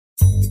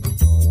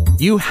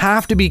You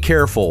have to be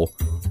careful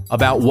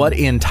about what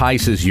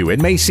entices you.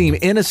 It may seem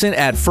innocent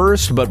at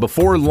first, but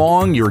before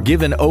long, you're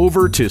given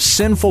over to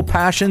sinful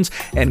passions,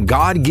 and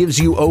God gives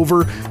you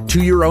over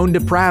to your own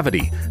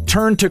depravity.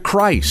 Turn to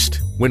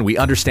Christ when we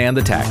understand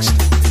the text.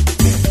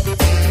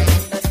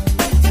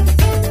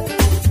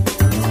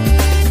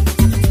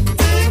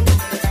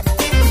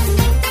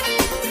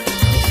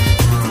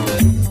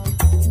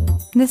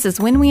 This is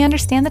When We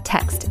Understand the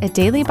Text, a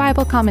daily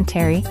Bible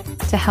commentary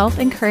to help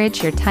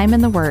encourage your time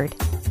in the Word.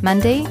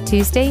 Monday,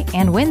 Tuesday,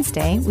 and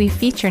Wednesday, we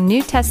feature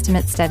New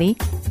Testament study,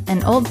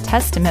 an Old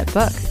Testament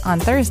book on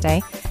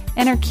Thursday,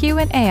 and our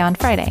Q&A on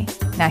Friday.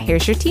 Now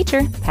here's your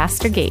teacher,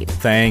 Pastor Gabe.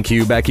 Thank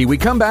you, Becky. We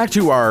come back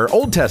to our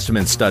Old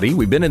Testament study.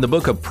 We've been in the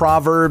book of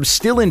Proverbs,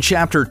 still in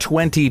chapter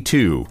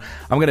 22.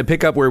 I'm going to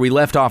pick up where we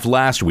left off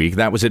last week.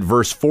 That was at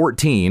verse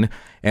 14,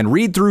 and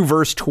read through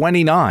verse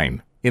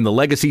 29. In the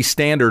Legacy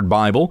Standard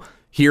Bible,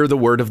 hear the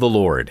word of the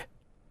Lord.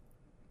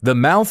 The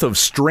mouth of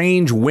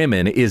strange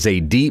women is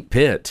a deep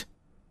pit.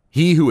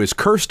 He who is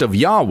cursed of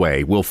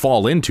Yahweh will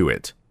fall into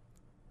it.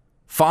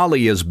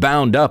 Folly is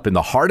bound up in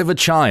the heart of a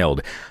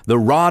child. The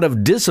rod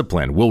of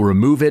discipline will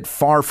remove it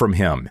far from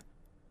him.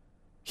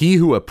 He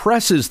who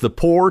oppresses the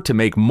poor to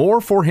make more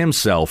for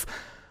himself,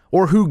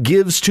 or who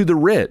gives to the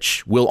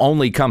rich, will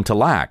only come to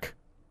lack.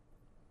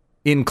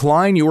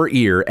 Incline your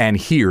ear and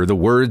hear the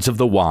words of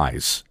the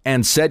wise,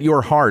 and set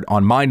your heart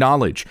on my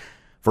knowledge,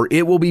 for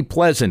it will be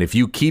pleasant if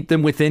you keep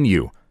them within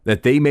you,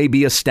 that they may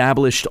be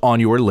established on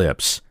your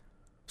lips,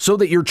 so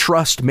that your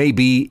trust may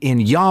be in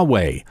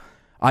Yahweh.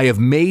 I have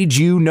made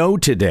you know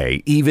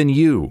today, even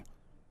you.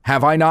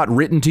 Have I not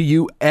written to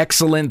you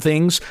excellent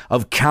things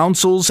of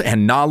counsels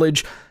and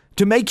knowledge,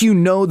 to make you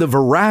know the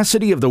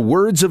veracity of the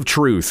words of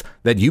truth,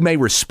 that you may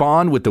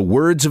respond with the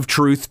words of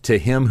truth to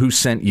him who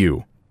sent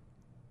you?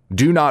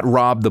 Do not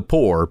rob the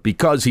poor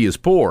because he is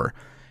poor,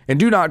 and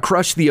do not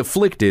crush the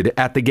afflicted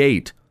at the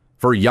gate,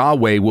 for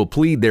Yahweh will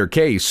plead their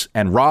case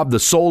and rob the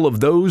soul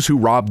of those who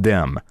robbed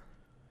them.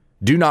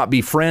 Do not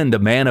befriend a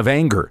man of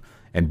anger,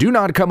 and do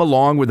not come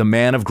along with a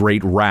man of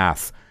great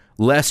wrath,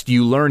 lest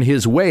you learn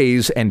his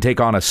ways and take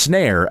on a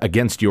snare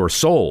against your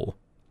soul.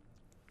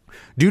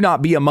 Do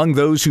not be among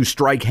those who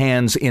strike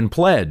hands in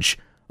pledge,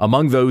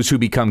 among those who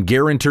become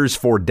guarantors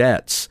for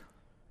debts.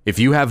 If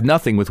you have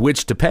nothing with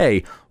which to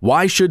pay,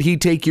 why should he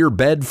take your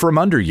bed from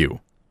under you?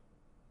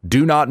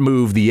 Do not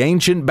move the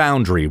ancient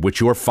boundary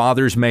which your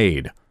fathers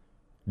made.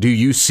 Do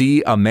you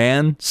see a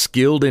man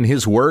skilled in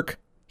his work?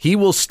 He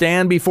will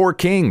stand before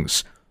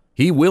kings.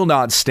 He will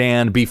not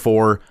stand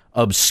before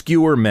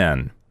obscure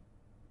men.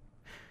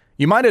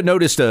 You might have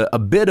noticed a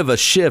bit of a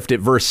shift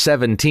at verse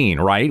 17,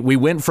 right? We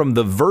went from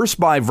the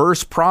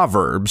verse-by-verse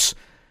Proverbs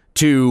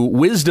to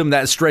wisdom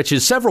that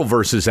stretches several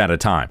verses at a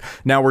time.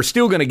 Now, we're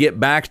still going to get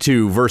back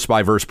to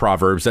verse-by-verse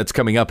Proverbs. That's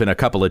coming up in a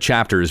couple of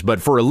chapters.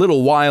 But for a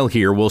little while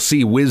here, we'll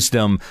see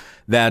wisdom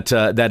that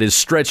is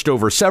stretched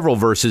over several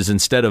verses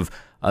instead of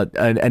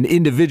an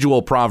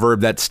individual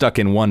proverb that's stuck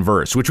in one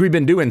verse, which we've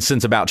been doing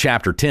since about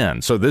chapter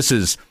 10. So this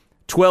is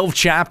 12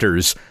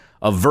 chapters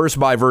of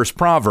verse-by-verse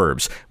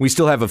Proverbs. We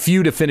still have a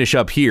few to finish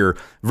up here.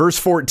 Verse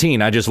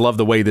 14, I just love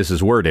the way this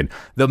is worded.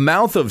 The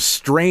mouth of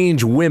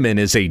strange women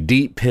is a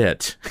deep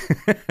pit.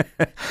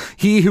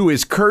 He who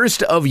is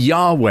cursed of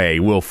Yahweh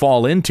will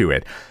fall into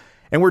it.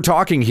 And we're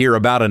talking here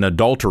about an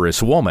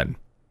adulterous woman.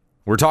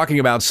 We're talking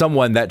about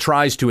someone that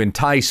tries to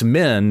entice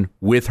men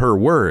with her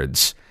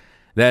words,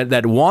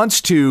 that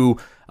wants to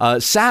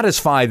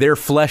satisfy their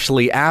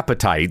fleshly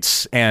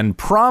appetites and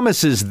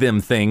promises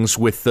them things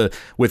with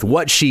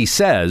what she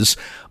says,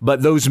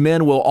 but those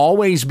men will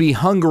always be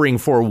hungering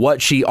for what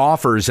she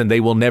offers and they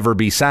will never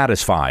be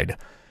satisfied.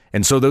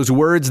 And so those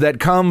words that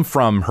come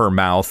from her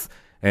mouth,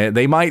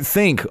 they might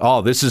think,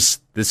 oh, this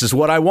is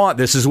what I want,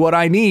 this is what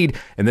I need,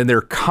 and then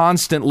they're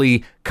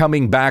constantly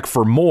coming back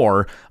for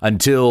more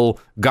until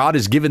God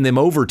has given them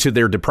over to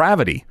their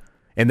depravity.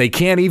 And they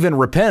can't even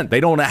repent. They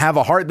don't have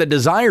a heart that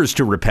desires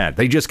to repent.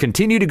 They just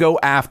continue to go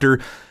after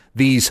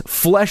these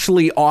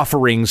fleshly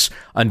offerings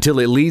until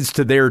it leads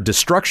to their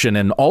destruction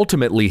and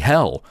ultimately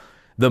hell.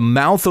 The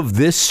mouth of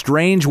this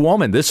strange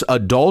woman, this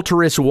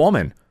adulterous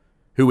woman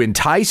who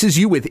entices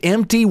you with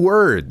empty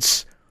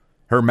words,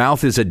 her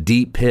mouth is a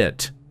deep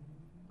pit.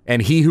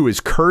 And he who is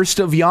cursed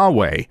of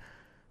Yahweh,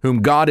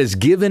 whom God has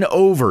given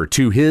over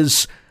to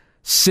his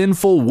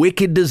sinful,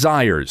 wicked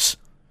desires,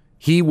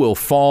 he will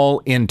fall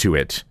into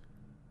it.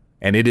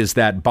 And it is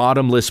that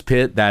bottomless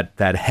pit,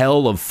 that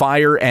hell of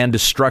fire and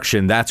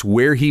destruction. That's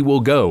where he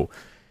will go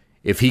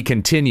if he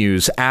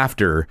continues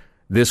after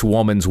this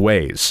woman's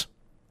ways.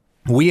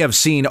 We have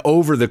seen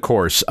over the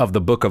course of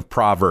the book of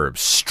Proverbs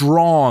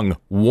strong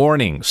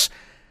warnings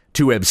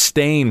to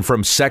abstain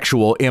from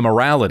sexual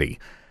immorality.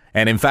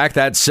 And in fact,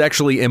 that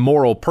sexually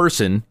immoral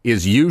person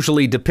is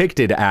usually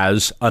depicted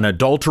as an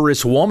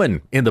adulterous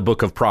woman in the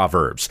book of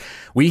Proverbs.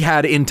 We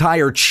had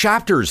entire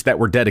chapters that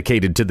were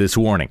dedicated to this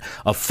warning.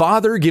 A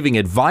father giving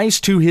advice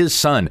to his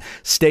son,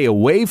 stay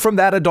away from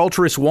that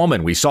adulterous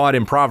woman. We saw it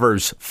in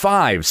Proverbs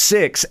 5,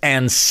 6,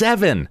 and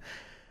 7.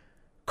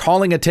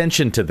 calling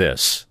attention to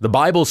this. The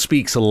Bible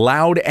speaks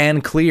loud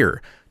and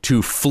clear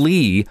to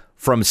flee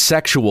from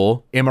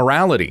sexual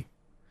immorality.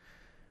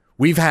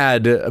 We've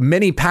had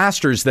many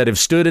pastors that have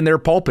stood in their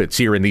pulpits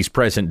here in these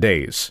present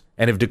days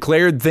and have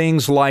declared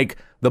things like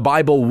the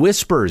Bible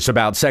whispers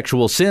about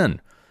sexual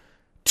sin.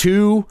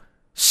 2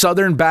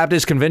 Southern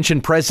Baptist Convention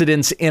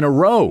presidents in a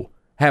row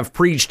have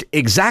preached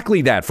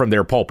exactly that from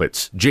their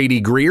pulpits.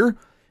 J.D. Greear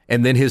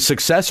and then his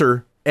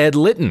successor, Ed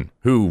Litton,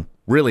 who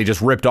really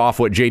just ripped off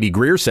what J.D.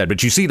 Greear said.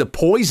 But you see the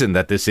poison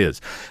that this is,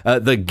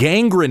 the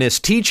gangrenous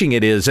teaching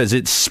it is as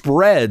it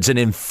spreads and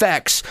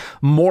infects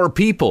more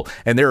people.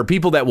 And there are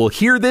people that will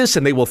hear this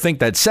and they will think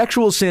that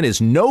sexual sin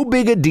is no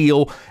big a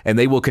deal and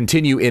they will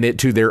continue in it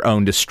to their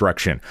own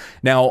destruction.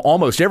 Now,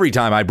 almost every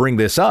time I bring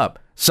this up,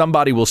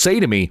 somebody will say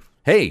to me,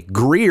 hey,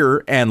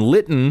 Greear and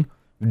Litton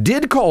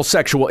did call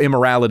sexual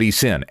immorality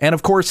sin. And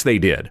of course they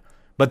did.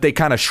 But they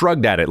kind of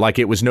shrugged at it like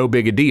it was no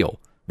big a deal.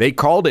 They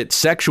called it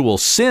sexual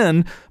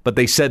sin, but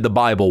they said the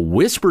Bible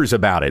whispers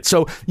about it.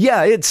 So,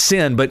 yeah, it's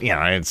sin, but,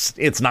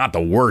 it's not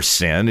the worst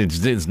sin.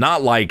 It's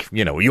not like,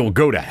 you'll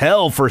go to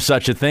hell for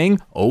such a thing.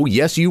 Oh,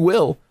 yes, you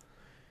will.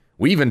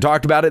 We even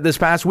talked about it this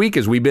past week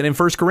as we've been in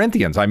 1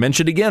 Corinthians. I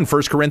mentioned again,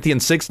 1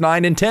 Corinthians 6,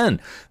 9, and 10.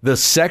 The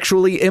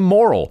sexually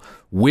immoral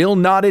will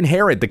not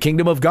inherit the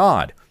kingdom of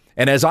God.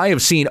 And as I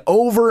have seen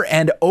over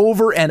and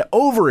over and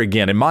over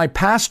again in my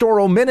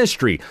pastoral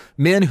ministry,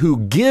 men who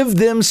give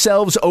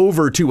themselves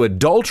over to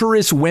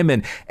adulterous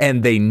women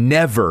and they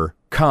never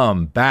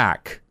come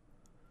back.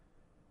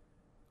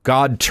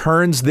 God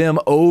turns them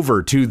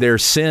over to their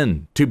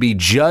sin to be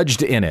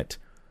judged in it.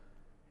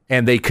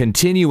 And they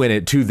continue in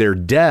it to their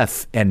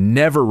death and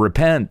never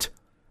repent.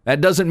 That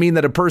doesn't mean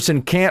that a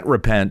person can't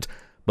repent,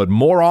 but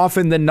more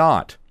often than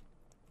not,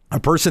 a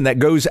person that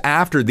goes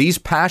after these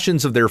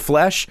passions of their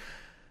flesh,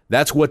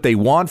 that's what they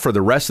want for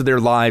the rest of their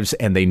lives,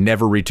 and they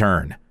never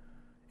return.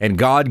 And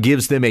God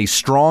gives them a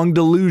strong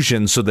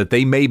delusion so that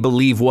they may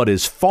believe what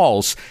is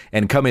false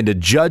and come into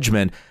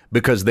judgment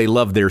because they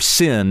love their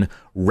sin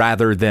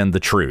rather than the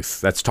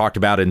truth. That's talked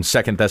about in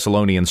 2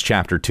 Thessalonians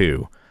chapter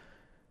 2.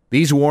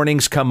 These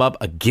warnings come up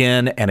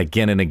again and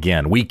again and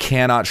again. We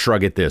cannot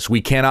shrug at this.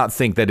 We cannot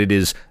think that it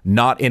is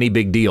not any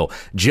big deal.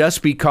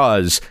 Just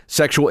because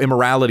sexual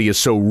immorality is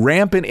so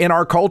rampant in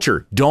our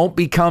culture, don't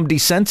become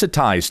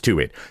desensitized to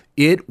it.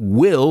 It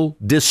will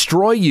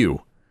destroy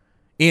you.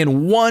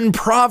 In one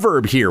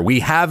proverb here, we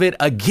have it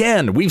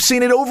again. We've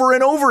seen it over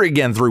and over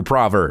again through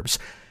Proverbs.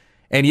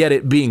 And yet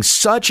it being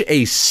such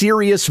a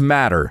serious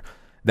matter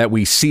that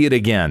we see it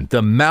again.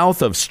 The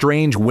mouth of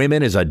strange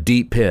women is a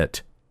deep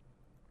pit.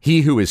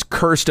 He who is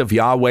cursed of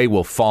Yahweh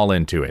will fall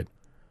into it.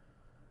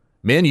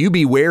 Men, you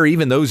beware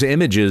even those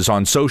images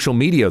on social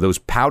media, those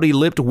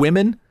pouty-lipped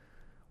women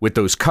with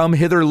those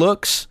come-hither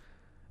looks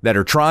that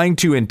are trying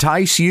to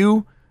entice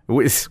you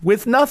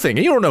with nothing.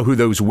 You don't know who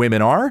those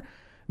women are.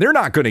 They're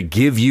not going to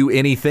give you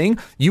anything.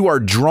 You are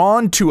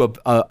drawn to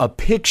a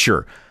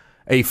picture,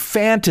 a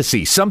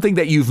fantasy, something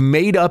that you've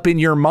made up in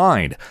your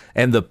mind.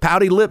 And the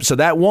pouty lips of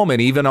that woman,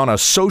 even on a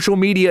social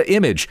media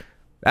image,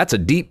 that's a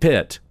deep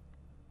pit.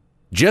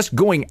 Just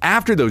going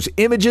after those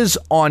images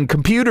on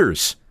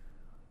computers,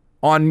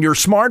 on your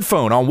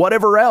smartphone, on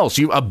whatever else,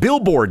 a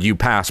billboard you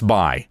pass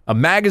by, a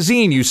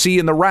magazine you see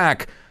in the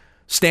rack,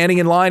 standing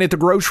in line at the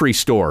grocery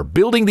store,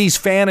 building these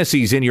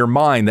fantasies in your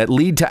mind that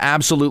lead to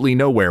absolutely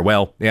nowhere.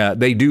 Well, yeah,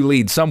 they do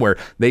lead somewhere.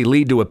 They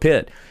lead to a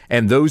pit.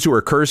 And those who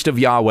are cursed of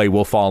Yahweh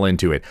will fall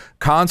into it,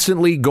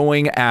 constantly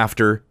going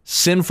after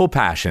sinful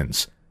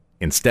passions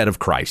instead of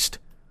Christ,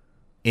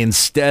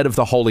 instead of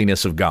the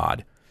holiness of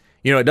God.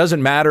 It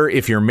doesn't matter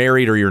if you're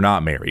married or you're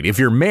not married. If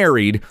you're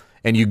married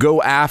and you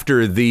go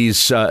after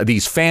these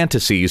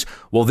fantasies,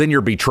 well, then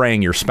you're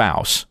betraying your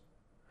spouse.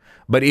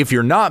 But if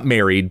you're not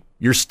married,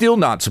 you're still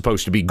not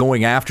supposed to be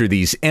going after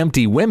these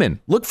empty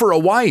women. Look for a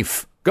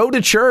wife. Go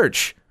to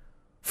church.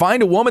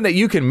 Find a woman that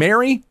you can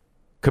marry.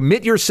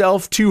 Commit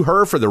yourself to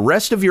her for the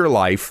rest of your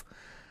life.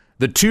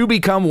 The two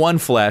become one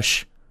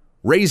flesh.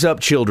 Raise up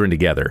children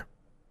together.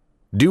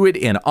 Do it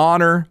in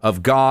honor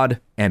of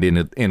God and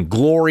in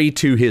glory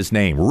to his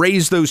name.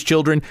 Raise those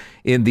children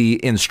in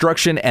the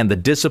instruction and the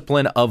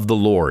discipline of the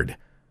Lord.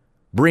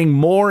 Bring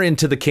more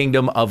into the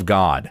kingdom of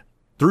God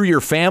through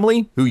your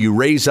family, who you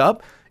raise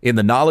up in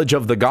the knowledge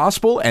of the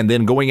gospel, and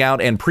then going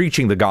out and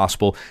preaching the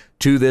gospel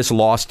to this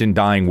lost and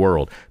dying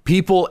world.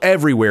 People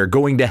everywhere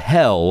going to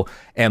hell,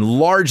 and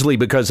largely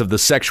because of the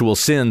sexual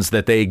sins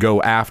that they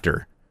go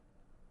after.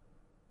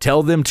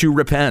 Tell them to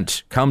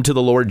repent, come to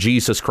the Lord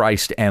Jesus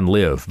Christ and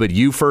live. But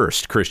you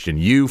first, Christian,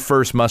 you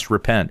first must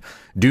repent.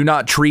 Do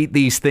not treat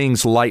these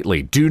things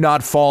lightly. Do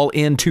not fall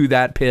into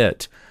that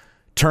pit.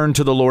 Turn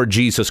to the Lord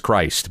Jesus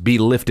Christ. Be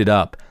lifted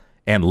up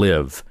and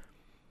live.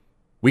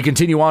 We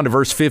continue on to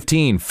verse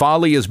 15.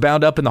 Folly is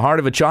bound up in the heart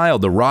of a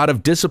child. The rod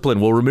of discipline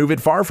will remove it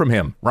far from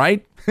him,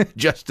 right?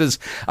 Just as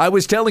I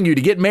was telling you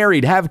to get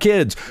married, have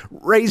kids,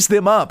 raise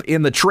them up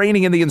in the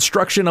training and the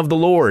instruction of the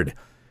Lord.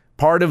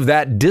 Part of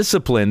that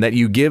discipline that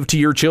you give to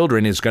your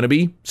children is going to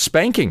be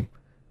spanking,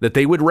 that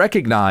they would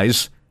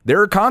recognize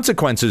there are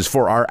consequences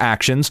for our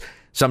actions.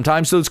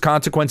 Sometimes those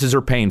consequences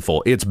are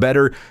painful. It's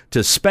better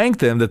to spank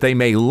them that they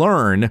may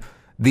learn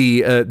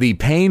the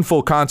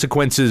painful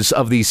consequences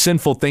of these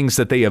sinful things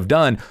that they have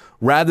done,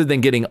 rather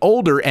than getting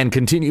older and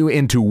continue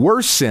into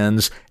worse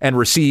sins and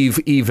receive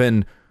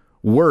even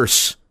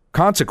worse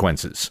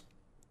consequences,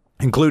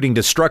 including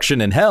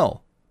destruction in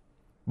hell.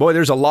 Boy,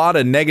 there's a lot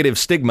of negative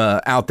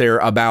stigma out there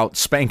about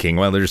spanking.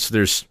 Well,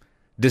 there's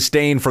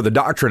disdain for the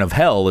doctrine of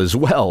hell as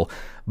well.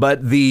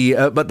 But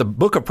the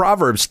book of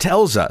Proverbs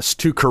tells us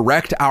to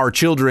correct our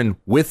children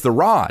with the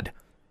rod,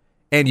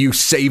 and you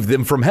save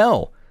them from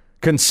hell.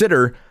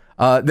 Consider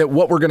that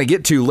what we're going to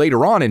get to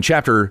later on in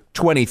chapter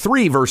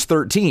 23, verse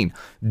 13.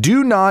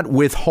 Do not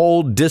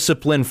withhold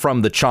discipline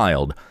from the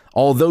child.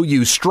 Although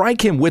you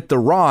strike him with the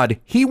rod,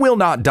 he will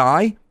not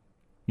die.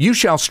 You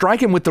shall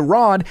strike him with the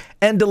rod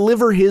and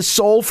deliver his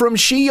soul from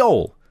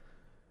Sheol.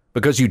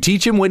 Because you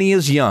teach him when he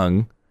is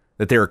young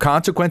that there are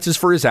consequences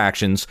for his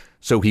actions,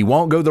 so he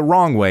won't go the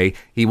wrong way.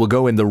 He will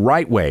go in the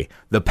right way,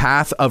 the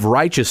path of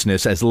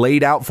righteousness as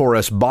laid out for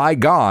us by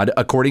God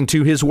according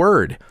to his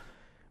word.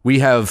 We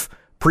have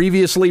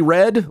previously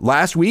read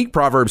last week,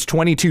 Proverbs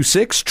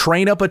 22:6,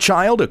 train up a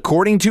child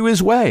according to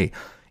his way.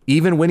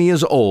 Even when he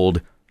is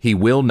old, he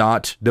will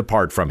not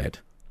depart from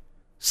it.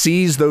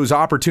 Seize those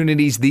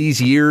opportunities these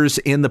years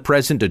in the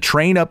present to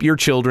train up your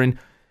children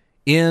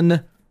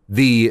in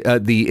the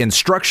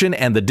instruction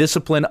and the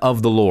discipline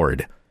of the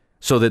Lord,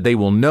 so that they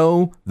will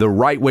know the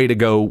right way to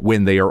go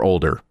when they are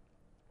older.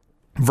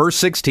 Verse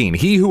 16,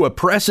 he who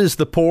oppresses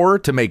the poor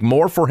to make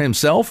more for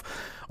himself,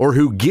 or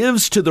who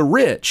gives to the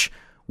rich,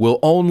 will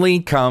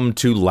only come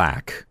to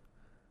lack.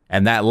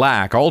 And that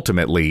lack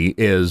ultimately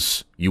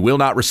is you will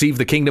not receive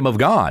the kingdom of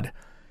God.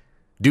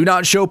 Do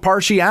not show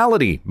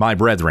partiality, my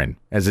brethren,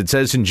 as it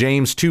says in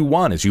James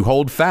 2:1, as you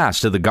hold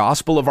fast to the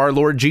gospel of our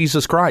Lord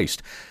Jesus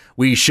Christ.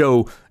 We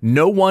show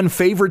no one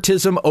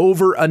favoritism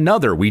over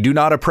another. We do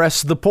not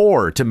oppress the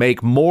poor to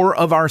make more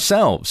of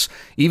ourselves,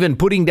 even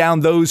putting down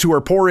those who are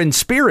poor in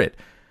spirit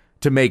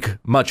to make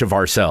much of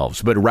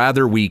ourselves, but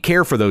rather we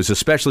care for those,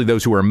 especially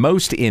those who are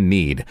most in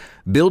need,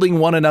 building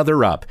one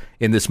another up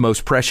in this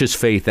most precious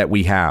faith that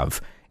we have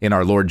in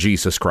our Lord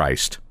Jesus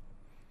Christ.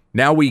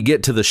 Now we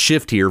get to the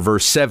shift here,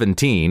 verse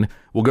 17.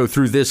 We'll go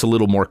through this a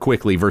little more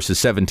quickly, verses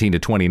 17 to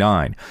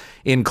 29.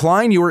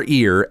 Incline your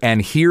ear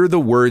and hear the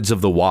words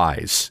of the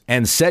wise,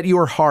 and set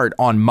your heart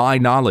on my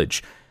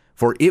knowledge,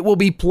 for it will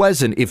be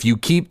pleasant if you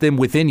keep them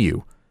within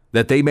you,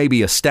 that they may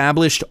be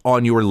established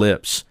on your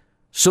lips,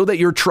 so that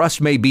your trust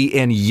may be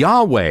in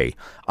Yahweh.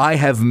 I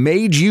have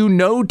made you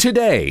know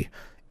today,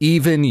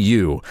 even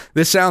you.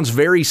 This sounds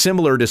very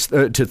similar to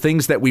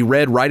things that we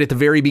read right at the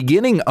very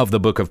beginning of the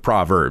book of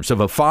Proverbs, of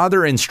a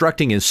father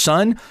instructing his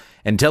son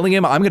and telling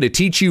him, I'm going to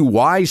teach you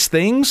wise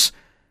things.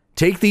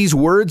 Take these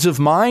words of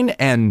mine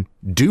and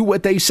do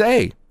what they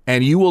say,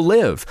 and you will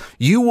live.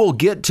 You will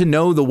get to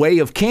know the way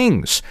of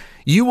kings.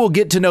 You will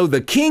get to know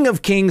the King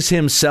of Kings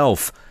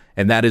himself,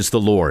 and that is the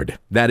Lord.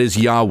 That is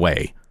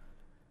Yahweh.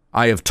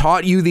 I have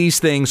taught you these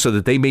things so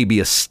that they may be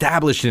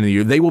established in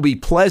you. They will be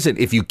pleasant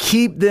if you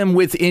keep them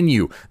within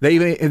you.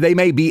 They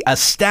may be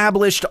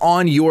established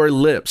on your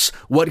lips.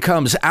 What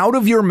comes out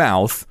of your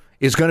mouth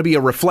is going to be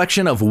a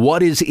reflection of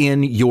what is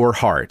in your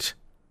heart.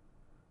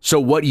 So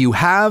what you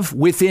have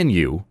within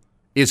you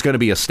is going to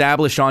be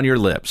established on your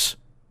lips.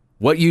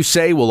 What you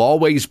say will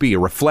always be a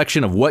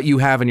reflection of what you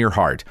have in your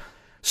heart,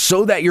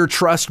 so that your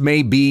trust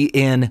may be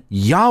in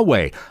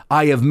Yahweh.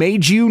 I have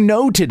made you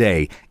know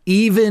today,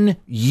 even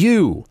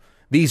you.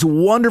 These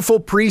wonderful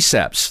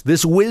precepts,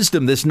 this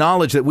wisdom, this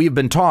knowledge that we've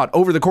been taught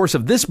over the course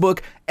of this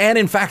book, and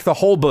in fact, the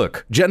whole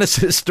book,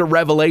 Genesis to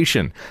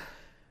Revelation.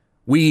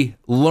 We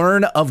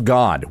learn of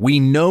God. We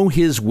know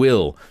his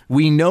will.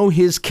 We know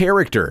his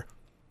character.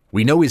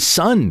 We know his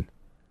son.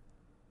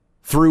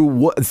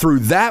 Through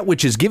that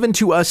which is given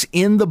to us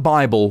in the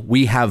Bible,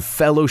 we have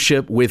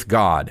fellowship with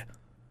God.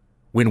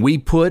 When we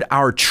put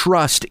our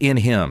trust in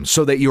him,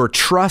 so that your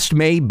trust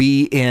may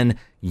be in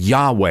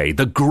Yahweh,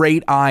 the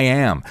great I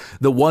am,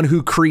 the one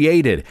who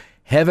created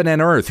heaven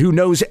and earth, who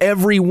knows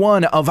every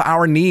one of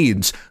our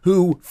needs,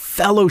 who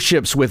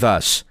fellowships with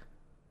us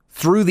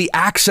through the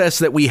access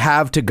that we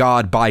have to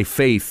God by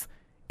faith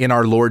in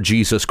our Lord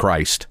Jesus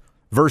Christ.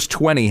 Verse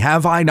 20,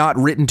 have I not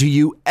written to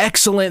you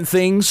excellent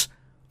things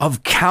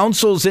of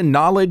counsels and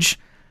knowledge?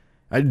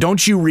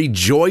 Don't you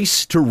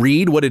rejoice to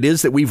read what it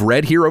is that we've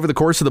read here over the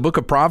course of the book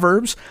of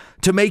Proverbs?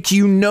 To make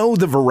you know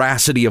the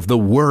veracity of the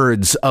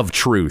words of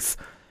truth,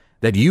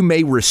 that you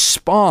may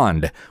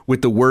respond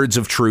with the words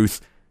of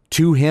truth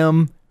to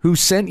him who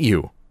sent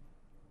you.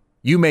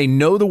 You may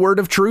know the word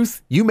of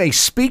truth. You may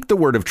speak the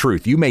word of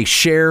truth. You may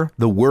share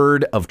the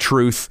word of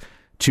truth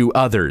to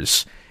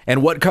others.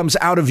 And what comes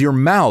out of your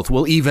mouth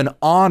will even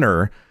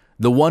honor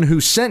the one who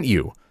sent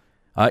you.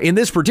 In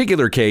this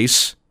particular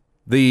case,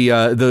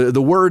 the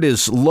word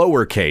is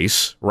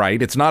lowercase,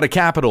 right? It's not a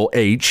capital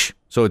H.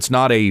 So it's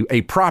not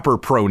a proper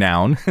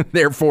pronoun.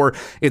 Therefore,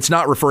 it's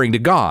not referring to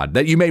God.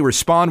 That you may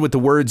respond with the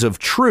words of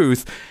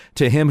truth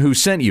to him who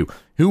sent you.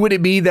 Who would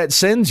it be that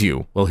sends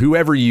you? Well,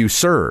 whoever you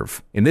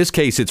serve. In this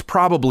case, it's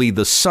probably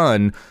the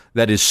son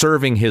that is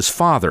serving his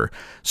father.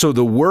 So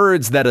the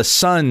words that a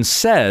son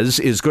says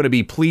is going to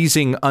be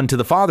pleasing unto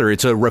the father.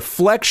 It's a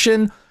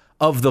reflection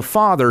of the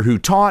father who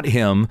taught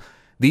him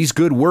these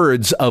good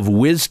words of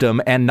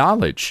wisdom and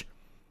knowledge.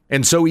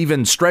 And so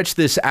even stretch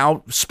this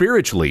out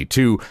spiritually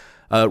to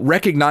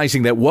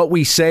recognizing that what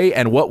we say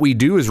and what we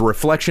do is a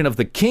reflection of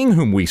the King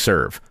whom we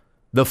serve,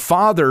 the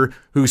Father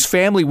whose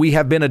family we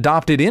have been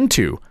adopted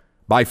into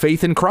by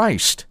faith in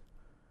Christ.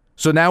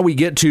 So now we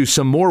get to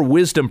some more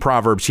wisdom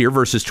proverbs here,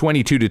 verses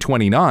 22 to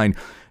 29.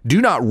 Do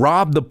not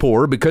rob the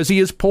poor because he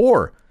is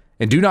poor,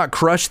 and do not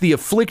crush the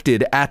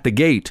afflicted at the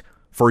gate,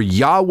 for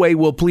Yahweh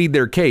will plead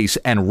their case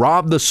and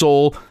rob the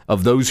soul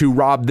of those who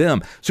rob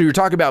them. So you're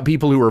talking about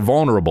people who are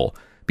vulnerable,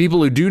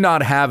 people who do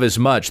not have as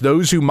much,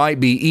 those who might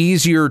be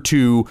easier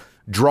to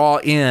draw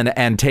in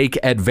and take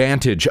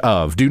advantage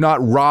of. Do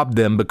not rob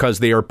them because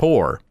they are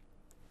poor.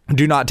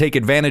 Do not take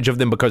advantage of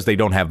them because they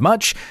don't have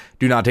much.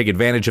 Do not take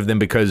advantage of them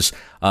because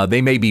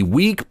they may be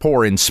weak,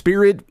 poor in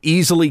spirit,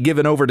 easily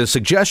given over to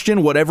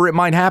suggestion, whatever it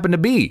might happen to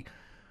be.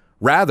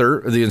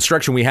 Rather, the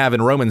instruction we have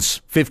in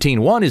Romans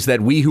 15:1 is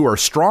that we who are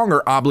strong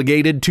are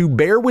obligated to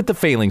bear with the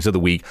failings of the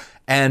weak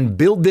and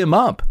build them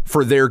up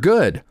for their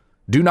good.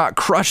 Do not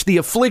crush the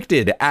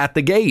afflicted at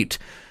the gate.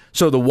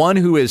 So the one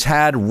who has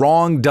had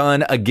wrong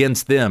done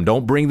against them,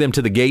 don't bring them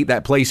to the gate,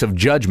 that place of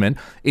judgment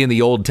in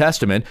the Old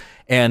Testament,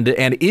 and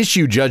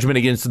issue judgment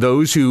against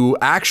those who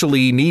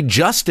actually need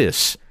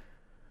justice.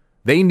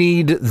 They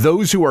need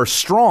those who are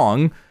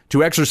strong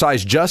to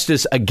exercise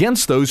justice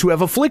against those who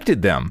have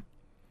afflicted them.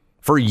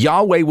 For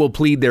Yahweh will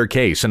plead their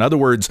case. In other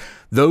words,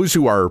 those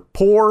who are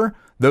poor,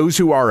 those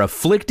who are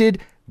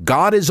afflicted,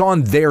 God is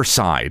on their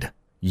side.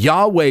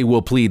 Yahweh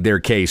will plead their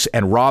case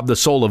and rob the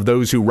soul of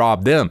those who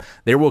rob them.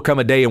 There will come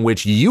a day in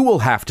which you will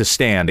have to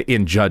stand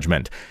in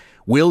judgment.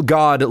 Will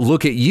God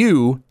look at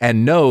you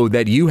and know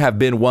that you have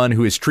been one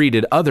who has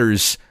treated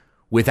others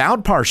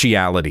without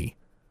partiality,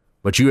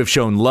 but you have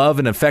shown love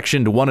and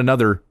affection to one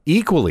another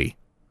equally,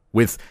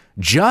 with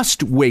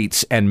just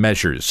weights and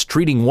measures,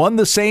 treating one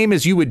the same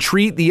as you would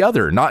treat the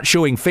other, not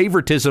showing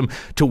favoritism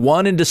to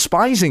one and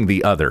despising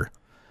the other?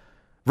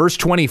 Verse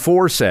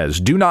 24 says,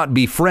 do not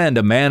befriend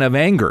a man of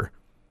anger,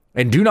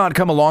 and do not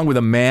come along with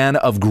a man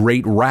of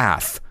great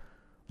wrath,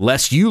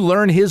 lest you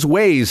learn his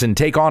ways and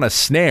take on a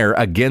snare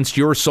against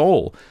your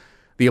soul.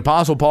 The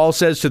Apostle Paul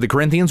says to the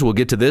Corinthians, we'll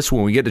get to this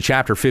when we get to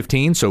chapter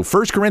 15. So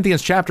 1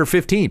 Corinthians chapter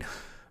 15,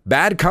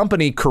 bad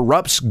company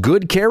corrupts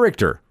good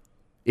character.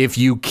 If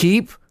you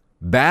keep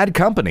bad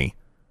company,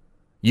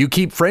 you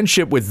keep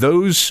friendship with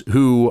those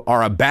who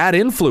are a bad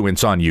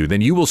influence on you,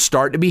 then you will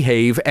start to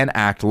behave and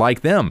act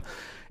like them.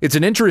 It's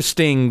an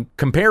interesting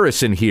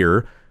comparison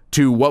here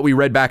to what we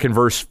read back in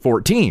verse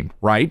 14,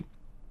 right?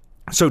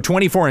 So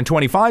 24 and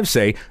 25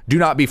 say, do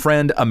not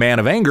befriend a man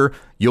of anger.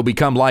 You'll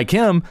become like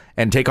him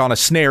and take on a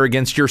snare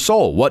against your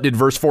soul. What did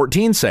verse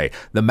 14 say?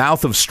 The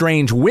mouth of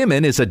strange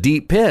women is a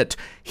deep pit.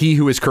 He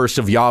who is cursed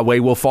of Yahweh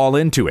will fall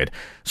into it.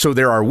 So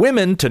there are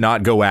women to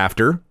not go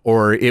after,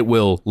 or it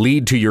will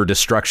lead to your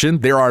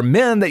destruction. There are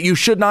men that you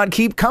should not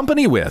keep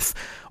company with,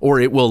 or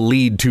it will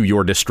lead to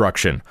your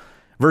destruction.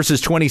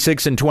 Verses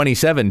 26 and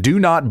 27, do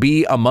not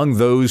be among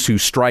those who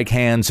strike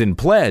hands in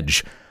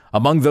pledge,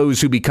 among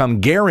those who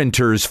become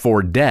guarantors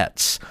for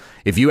debts.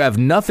 If you have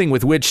nothing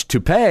with which to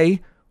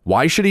pay,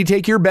 why should he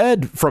take your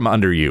bed from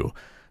under you?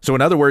 So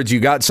in other words, you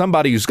got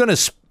somebody who's going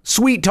to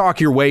sweet talk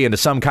your way into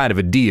some kind of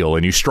a deal,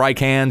 and you strike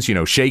hands,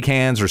 shake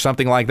hands or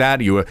something like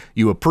that.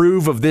 You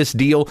approve of this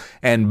deal,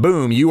 and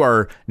boom, you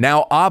are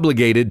now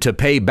obligated to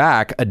pay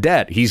back a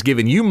debt. He's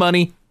given you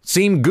money.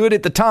 Seemed good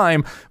at the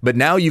time, but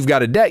now you've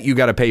got a debt you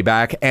got to pay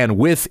back, and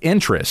with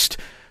interest.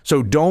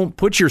 So don't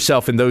put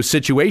yourself in those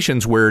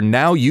situations where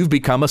now you've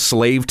become a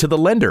slave to the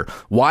lender.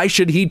 Why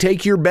should he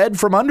take your bed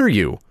from under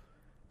you?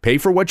 Pay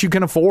for what you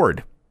can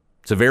afford.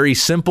 It's a very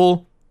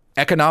simple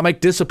economic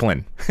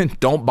discipline.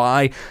 Don't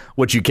buy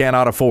what you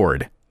cannot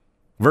afford.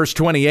 Verse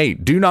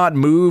 28, do not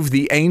move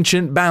the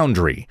ancient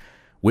boundary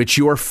which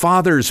your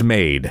fathers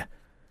made.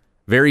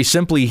 Very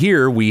simply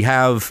here, we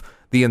have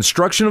the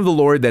instruction of the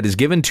Lord that is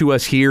given to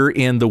us here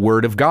in the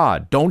Word of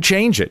God. Don't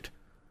change it.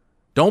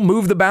 Don't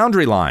move the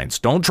boundary lines.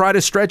 Don't try to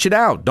stretch it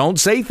out. Don't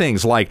say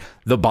things like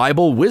the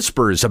Bible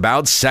whispers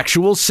about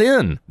sexual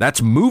sin.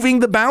 That's moving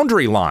the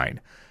boundary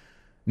line.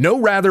 Know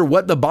rather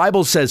what the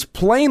Bible says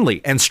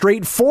plainly and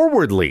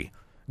straightforwardly.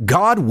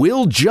 God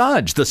will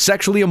judge the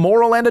sexually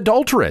immoral and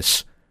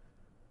adulterous.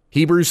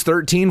 Hebrews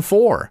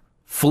 13:4.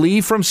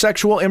 Flee from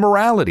sexual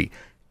immorality.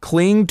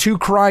 Cling to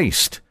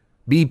Christ.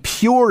 Be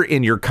pure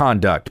in your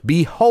conduct.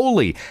 Be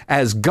holy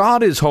as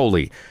God is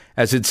holy,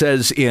 as it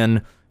says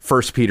in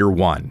 1 Peter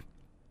 1.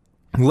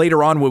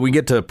 Later on, when we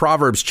get to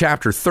Proverbs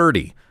chapter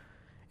 30,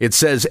 it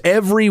says,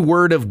 every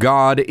word of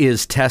God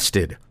is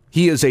tested.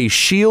 He is a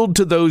shield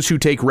to those who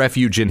take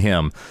refuge in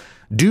him.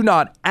 Do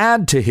not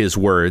add to his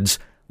words,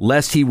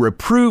 lest he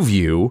reprove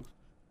you,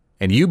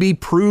 and you be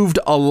proved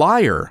a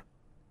liar.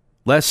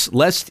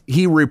 Lest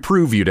he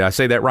reprove you. Did I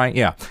say that right?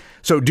 Yeah.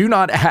 So do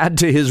not add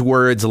to his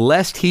words,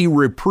 lest he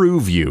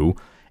reprove you,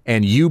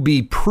 and you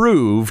be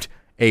proved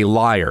a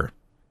liar.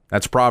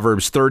 That's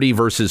Proverbs 30,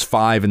 verses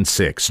 5 and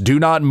 6. Do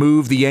not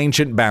move the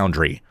ancient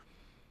boundary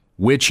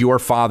which your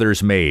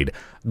fathers made.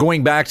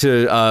 Going back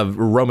to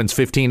Romans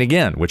 15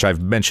 again, which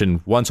I've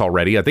mentioned once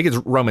already. I think it's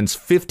Romans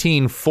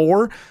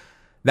 15:4.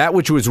 That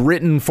which was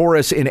written for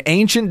us in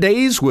ancient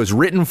days was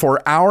written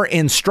for our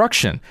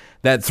instruction,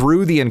 that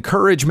through the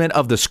encouragement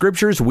of the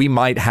scriptures we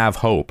might have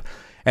hope.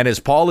 And as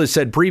Paul has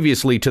said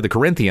previously to the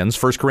Corinthians,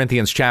 1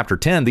 Corinthians chapter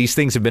 10, these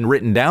things have been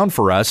written down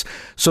for us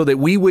so that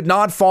we would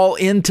not fall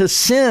into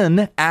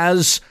sin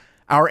as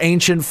our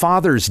ancient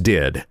fathers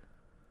did.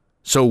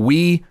 So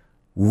we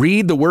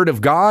read the word of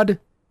God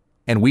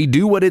and we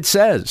do what it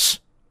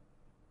says.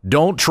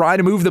 Don't try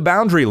to move the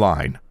boundary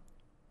line.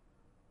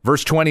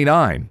 Verse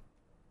 29,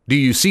 do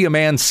you see a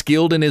man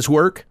skilled in his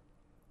work?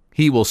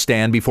 He will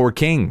stand before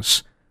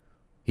kings.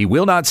 He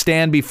will not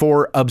stand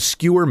before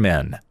obscure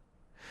men.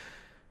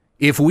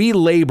 If we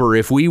labor,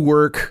 if we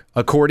work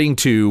according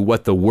to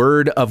what the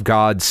word of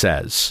God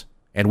says,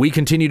 and we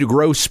continue to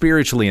grow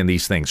spiritually in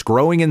these things,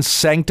 growing in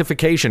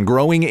sanctification,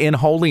 growing in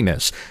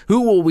holiness,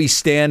 who will we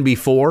stand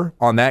before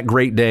on that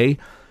great day?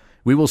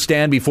 We will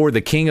stand before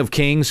the King of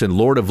Kings and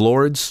Lord of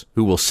Lords,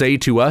 who will say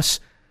to us,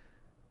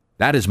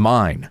 that is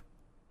mine.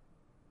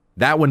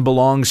 That one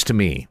belongs to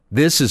me.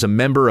 This is a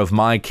member of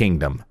my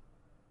kingdom.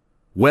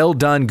 Well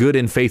done, good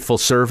and faithful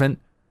servant.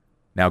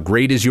 Now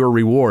great is your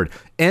reward.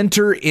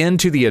 Enter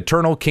into the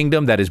eternal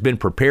kingdom that has been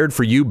prepared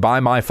for you by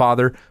my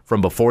Father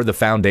from before the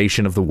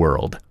foundation of the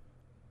world.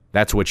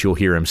 That's what you'll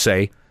hear him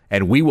say.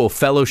 And we will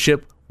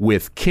fellowship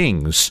with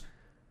kings,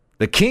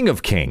 the King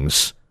of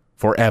Kings,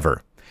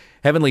 forever.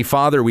 Heavenly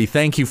Father, we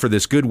thank you for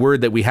this good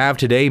word that we have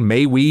today.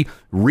 May we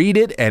read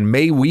it and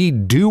may we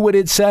do what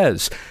it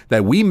says,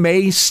 that we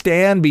may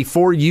stand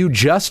before you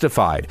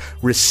justified,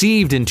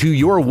 received into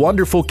your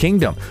wonderful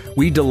kingdom.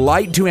 We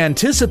delight to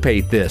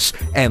anticipate this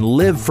and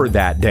live for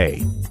that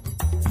day,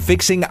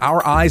 fixing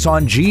our eyes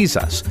on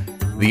Jesus,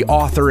 the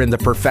author and the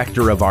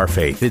perfecter of our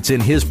faith. It's in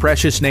his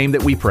precious name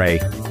that we pray.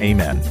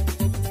 Amen.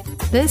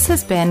 This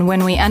has been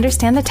When We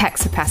Understand the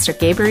Text with Pastor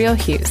Gabriel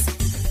Hughes.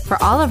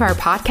 For all of our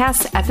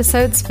podcasts,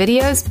 episodes,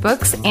 videos,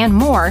 books, and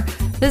more,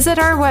 visit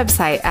our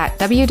website at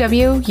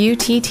www.utt.com.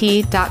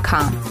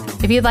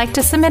 If you'd like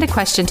to submit a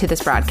question to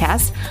this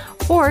broadcast,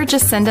 or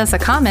just send us a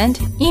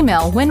comment,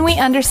 email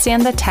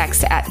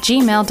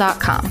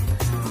whenweunderstandthetext@gmail.com.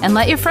 And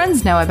let your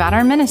friends know about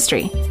our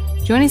ministry.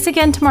 Join us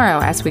again tomorrow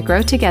as we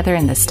grow together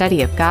in the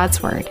study of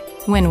God's Word,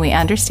 when we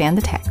understand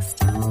the text.